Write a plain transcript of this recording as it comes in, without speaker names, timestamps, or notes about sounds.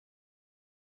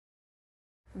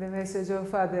The message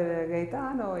of Padre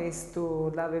Gaetano is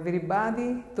to love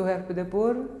everybody, to help the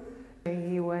poor.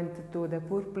 He went to the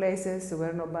poor places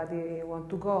where nobody want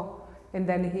to go. And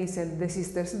then he sent the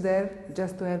sisters there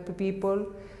just to help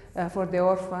people, for the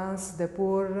orphans, the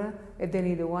poor, and the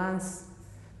needy ones.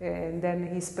 And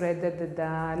then he spread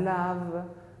the love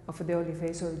of the holy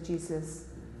face of Jesus.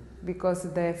 Because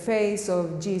the face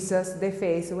of Jesus, the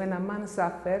face when a man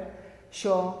suffers,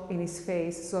 show in his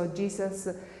face. So Jesus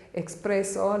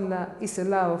expressed all his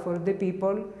love for the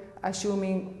people,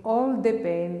 assuming all the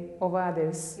pain of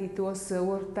others. It was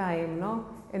wartime, no?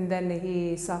 And then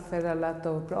he suffered a lot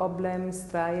of problems,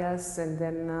 trials, and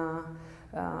then,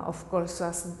 of course,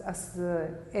 as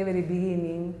every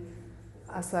beginning,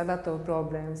 has a lot of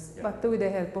problems. But with the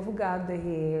help of God,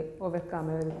 he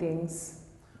overcome everything.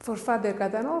 For Father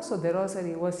Catanoso, the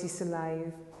rosary was his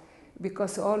life,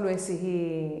 because always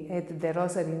he had the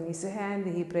rosary in his hand,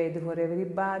 he prayed for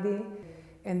everybody,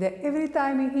 and every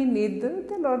time he needed,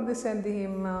 the Lord sent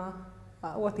him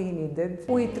what he needed.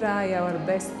 We try our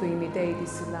best to imitate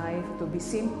his life, to be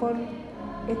simple,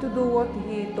 and to do what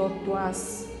he taught to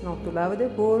us, not to love the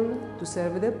poor, to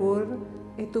serve the poor,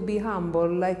 and to be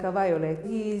humble like a violet.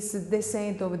 He is the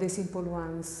saint of the simple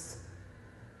ones,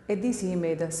 and this he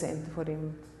made a saint for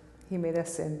him. He made a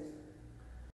saint.